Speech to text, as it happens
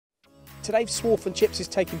Today's Swarf and Chips is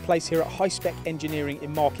taking place here at Hi-Spec Engineering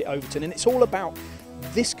in Market Overton, and it's all about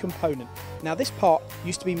this component. Now, this part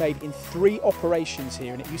used to be made in 3 operations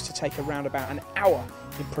here, and it used to take around about an hour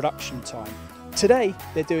in production time. Today,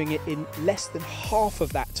 they're doing it in less than half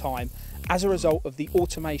of that time as a result of the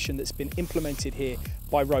automation that's been implemented here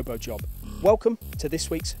by RoboJob. Welcome to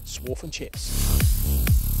this week's Swarf and Chips.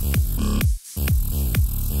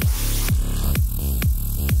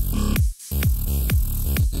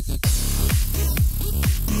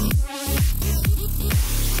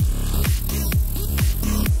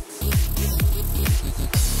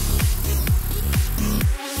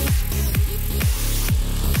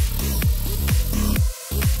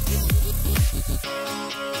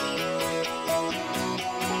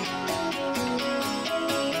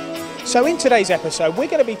 So in today's episode, we're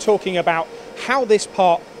going to be talking about how this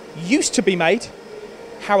part used to be made,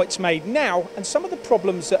 how it's made now, and some of the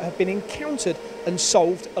problems that have been encountered and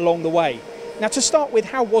solved along the way. Now, to start with,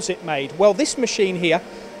 how was it made? Well, this machine here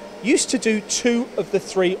used to do 2 of the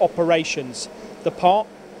 3 operations. The part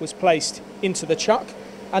was placed into the chuck,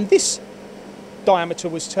 and this diameter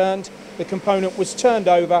was turned, the component was turned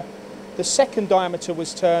over, the second diameter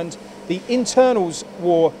was turned, the internals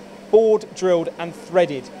were bored, drilled and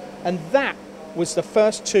threaded. And that was the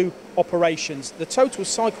first 2 operations. The total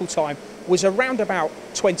cycle time was around about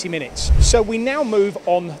 20 minutes. So we now move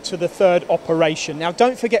on to the 3rd operation. Now,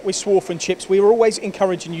 don't forget with Swarf and Chips, we are always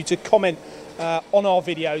encouraging you to comment on our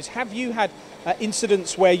videos. Have you had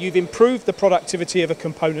incidents where you've improved the productivity of a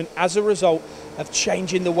component as a result of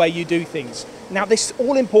changing the way you do things? Now, this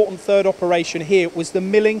all-important 3rd operation here was the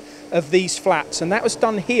milling of these flats, and that was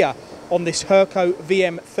done here on this Herco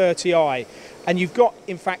VM30i. And you've got,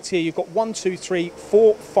 in fact, here you've got 1, 2, 3,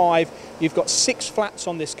 4, 5, you've got 6 flats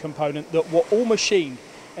on this component that were all machined.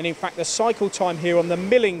 And in fact, the cycle time here on the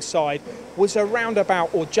milling side was around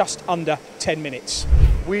about or just under 10 minutes.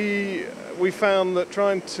 We found that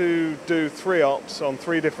trying to do 3 ops on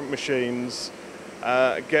 3 different machines,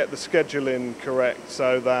 get the scheduling correct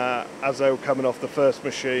so that as they were coming off the first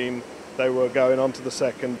machine, they were going on to the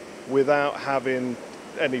second without having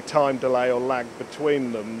any time delay or lag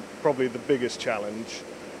between them, probably the biggest challenge.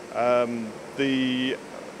 The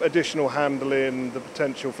additional handling, the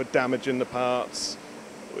potential for damaging the parts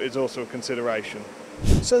is also a consideration.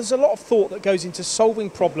 So there's a lot of thought that goes into solving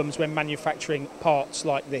problems when manufacturing parts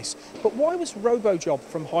like this. But why was RoboJob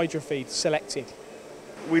from Hydrafeed selected?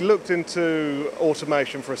 We looked into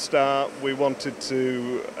automation for a start. We wanted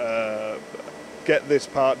to get this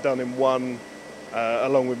part done in one,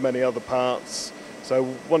 along with many other parts.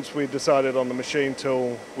 So once we decided on the machine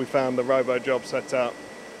tool, we found the RoboJob setup,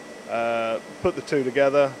 put the 2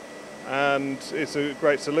 together, and it's a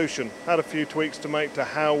great solution. Had a few tweaks to make to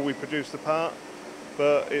how we produce the part,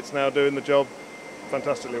 but it's now doing the job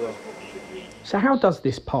fantastically well. So how does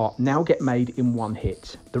this part now get made in one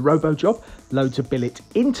hit? The RoboJob loads a billet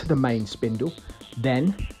into the main spindle,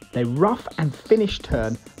 then they rough and finish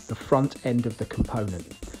turn the front end of the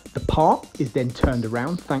component. The part is then turned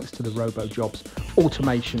around thanks to the RoboJob's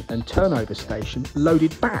automation and turnover station,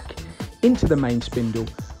 loaded back into the main spindle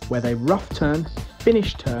where they rough turn,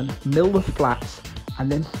 finish turn, mill the flats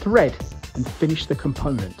and then thread and finish the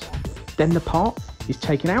component. Then the part is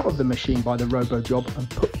taken out of the machine by the RoboJob and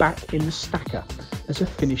put back in the stacker as a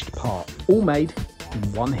finished part, all made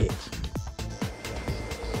in one hit.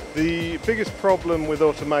 The biggest problem with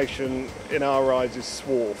automation in our eyes is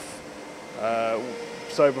swarf.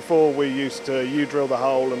 So before we used to U-drill the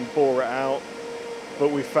hole and bore it out,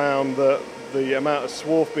 but we found that the amount of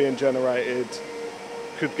swarf being generated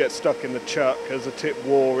could get stuck in the chuck. As the tip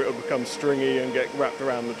wore, it would become stringy and get wrapped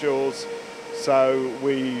around the jaws. So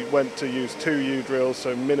we went to use 2 U-drills,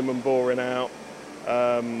 so minimum boring out.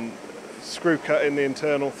 Screw cutting the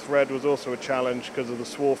internal thread was also a challenge because of the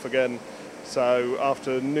swarf again. So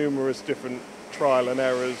after numerous different trial and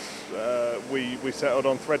errors, we settled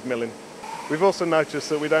on thread milling. We've also noticed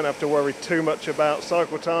that we don't have to worry too much about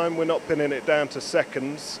cycle time. We're not pinning it down to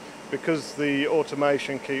seconds because the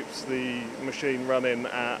automation keeps the machine running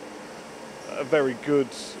at a very good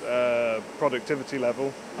productivity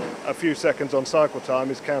level. A few seconds on cycle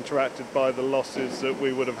time is counteracted by the losses that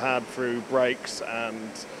we would have had through breaks and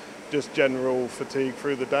just general fatigue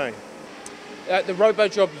through the day. The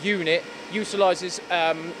RoboJob unit utilises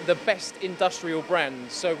the best industrial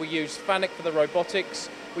brands. So we use Fanuc for the robotics,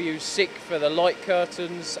 we use SICK for the light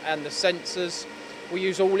curtains and the sensors. We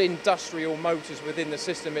use all industrial motors within the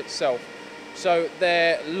system itself. So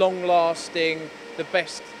they're long-lasting, the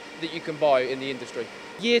best that you can buy in the industry.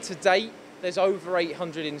 Year to date, there's over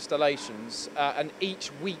 800 installations, and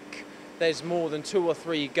each week there's more than 2 or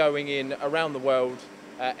 3 going in around the world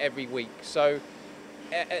every week. So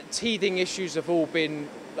teething issues have all been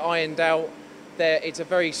ironed out. It's a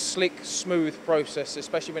very slick, smooth process,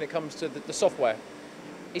 especially when it comes to the software.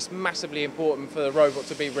 It's massively important for the robot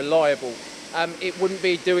to be reliable. It wouldn't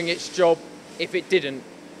be doing its job if it didn't.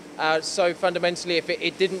 So fundamentally, if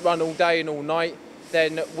it didn't run all day and all night,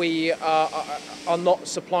 then we are not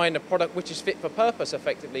supplying a product which is fit for purpose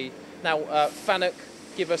effectively. Now, FANUC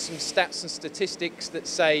give us some stats and statistics that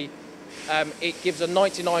say it gives a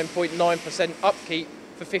 99.9% upkeep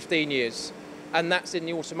for 15 years, and that's in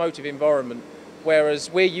the automotive environment, whereas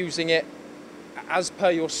we're using it as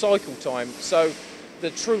per your cycle time. So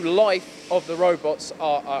the true life of the robots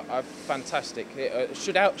are fantastic. It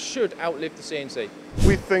should outlive the CNC.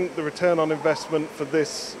 We think the return on investment for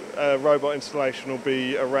this robot installation will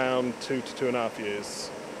be around 2 to 2.5 years,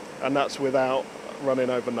 and that's without running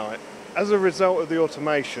overnight. As a result of the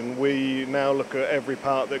automation, we now look at every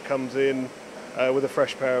part that comes in with a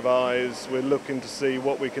fresh pair of eyes. We're looking to see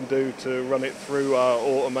what we can do to run it through our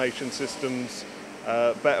automation systems,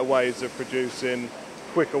 better ways of producing,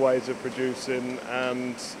 quicker ways of producing,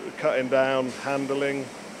 and cutting down handling,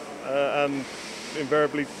 and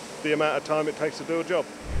invariably the amount of time it takes to do a job.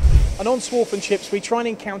 And on Swarf and Chips, we try and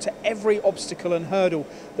encounter every obstacle and hurdle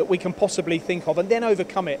that we can possibly think of and then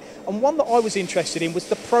overcome it. And one that I was interested in was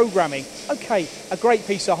the programming. Okay, a great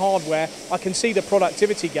piece of hardware, I can see the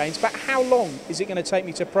productivity gains, but how long is it going to take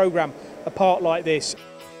me to program a part like this?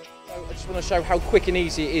 So I just want to show how quick and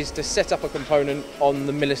easy it is to set up a component on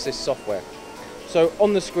the MillAssist software. So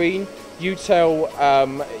on the screen, you tell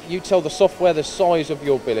the software the size of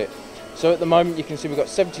your billet. So at the moment you can see we've got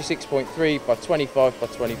 76.3 by 25 by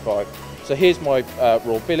 25. So here's my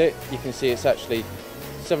raw billet. You can see it's actually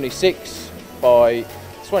 76 by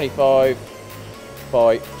 25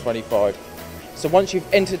 by 25. So once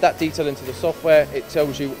you've entered that detail into the software, it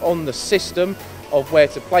tells you on the system of where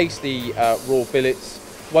to place the raw billets.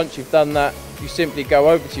 Once you've done that, you simply go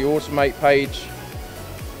over to your Automate page.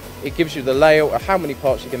 It gives you the layout of how many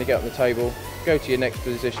parts you're going to get on the table. Go to your next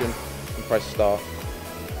position and press start.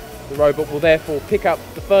 The robot will therefore pick up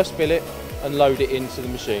the first billet and load it into the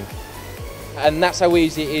machine. And that's how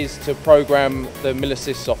easy it is to program the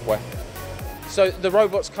MillAssist software. So the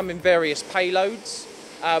robots come in various payloads.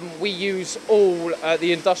 We use all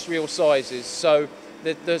the industrial sizes. So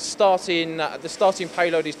the starting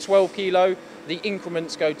payload is 12 kilo. The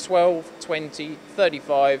increments go 12, 20,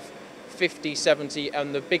 35, 50, 70,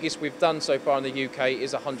 and the biggest we've done so far in the UK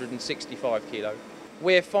is 165 kilo.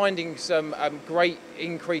 We're finding some great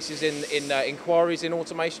increases in inquiries in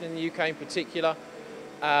automation in the UK in particular,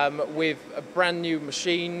 with brand new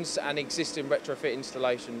machines and existing retrofit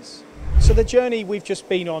installations. So the journey we've just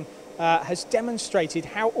been on has demonstrated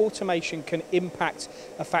how automation can impact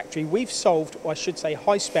a factory. We've solved, or I should say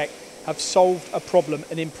Hi-Spec have solved a problem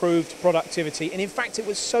and improved productivity, and in fact it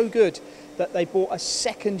was so good that they bought a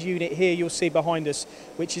second unit here you'll see behind us,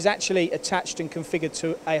 which is actually attached and configured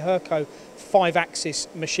to a Herco 5-axis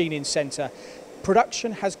machining centre.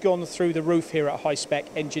 Production has gone through the roof here at Hi-Spec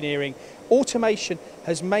Engineering. Automation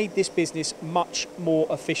has made this business much more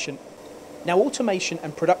efficient. Now, automation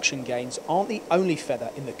and production gains aren't the only feather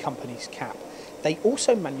in the company's cap. They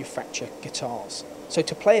also manufacture guitars. So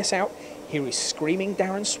to play us out, here is Screaming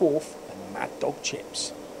Darren Swarf and Mad Dog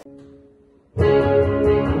Chips.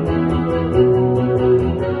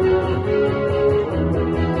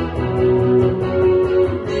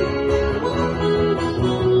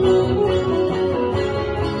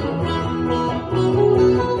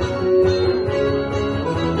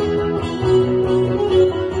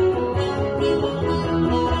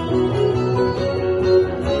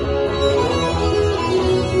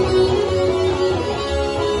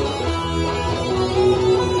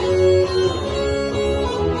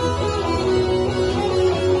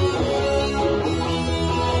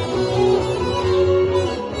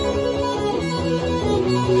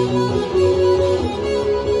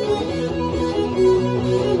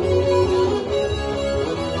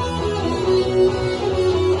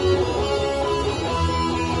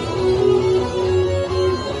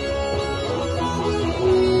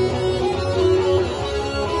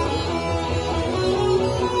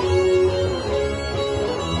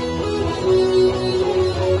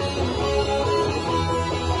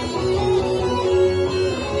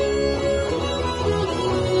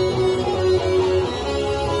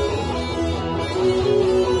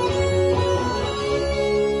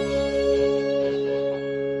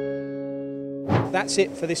 that's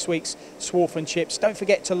it for this week's Swarf and Chips. Don't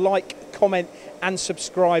forget to like, comment and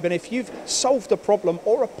subscribe. And if you've solved a problem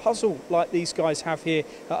or a puzzle like these guys have here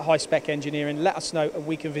at Hi-Spec Engineering, let us know and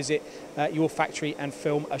we can visit your factory and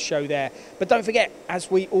film a show there. But don't forget,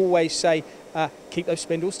 as we always say, keep those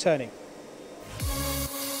spindles turning.